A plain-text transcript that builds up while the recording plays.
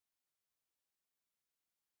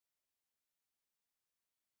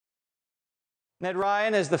Ned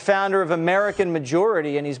Ryun is the founder of American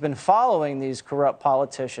Majority, and he's been following these corrupt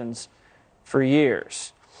politicians for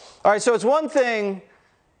years. All right, so it's one thing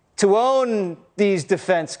to own these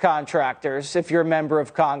defense contractors if you're a member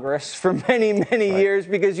of Congress for many years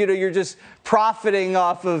because, you're just profiting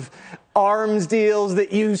off of arms deals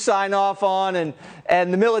that you sign off on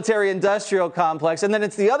and the military-industrial complex. And then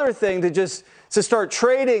it's the other thing to start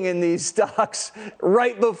trading in these stocks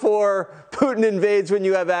right before Putin invades when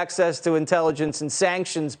you have access to intelligence and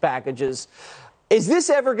sanctions packages. Is this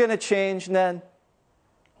ever going to change, Ned?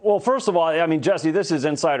 Well, first of all, I mean, Jesse, this is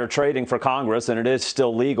insider trading for Congress, and it is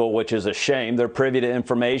still legal, which is a shame. They're privy to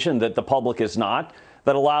information that the public is not,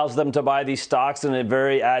 that allows them to buy these stocks in a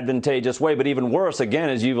very advantageous way. But even worse, again,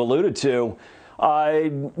 as you've alluded to,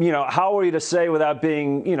 how are you to say without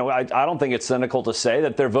being, I don't think it's cynical to say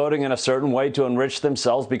that they're voting in a certain way to enrich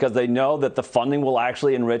themselves because they know that the funding will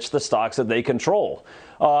actually enrich the stocks that they control.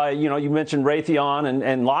 You mentioned Raytheon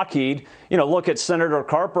and Lockheed. Look at Senator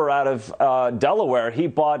Carper out of Delaware. He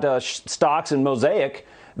bought stocks in Mosaic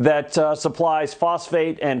that supplies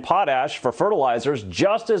phosphate and potash for fertilizers,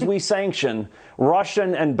 just as we sanction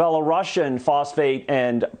Russian and Belarusian phosphate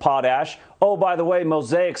and potash. Oh, by the way,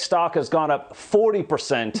 Mosaic stock has gone up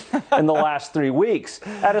 40% in the last 3 weeks.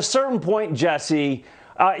 At a certain point, Jesse,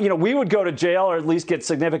 we would go to jail or at least get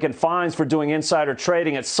significant fines for doing insider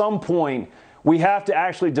trading. At some point, we have to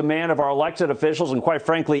actually demand of our elected officials and, quite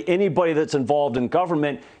frankly, anybody that's involved in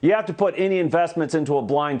government, you have to put any investments into a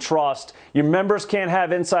blind trust. Your members can't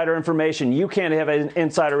have insider information. You can't have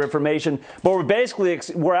insider information. But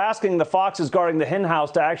we're asking the foxes guarding the hen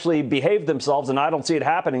house to actually behave themselves, and I don't see it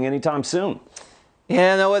happening anytime soon.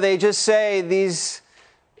 They just say these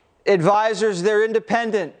advisors, they're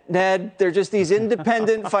independent, Ned. They're just these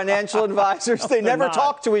independent financial advisors. They never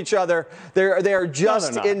talk to each other. They are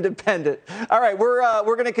just independent. All right, we're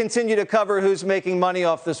going to continue to cover who's making money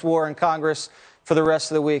off this war in Congress for the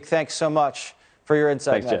rest of the week. Thanks so much for your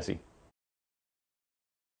insight, Thanks, Jesse.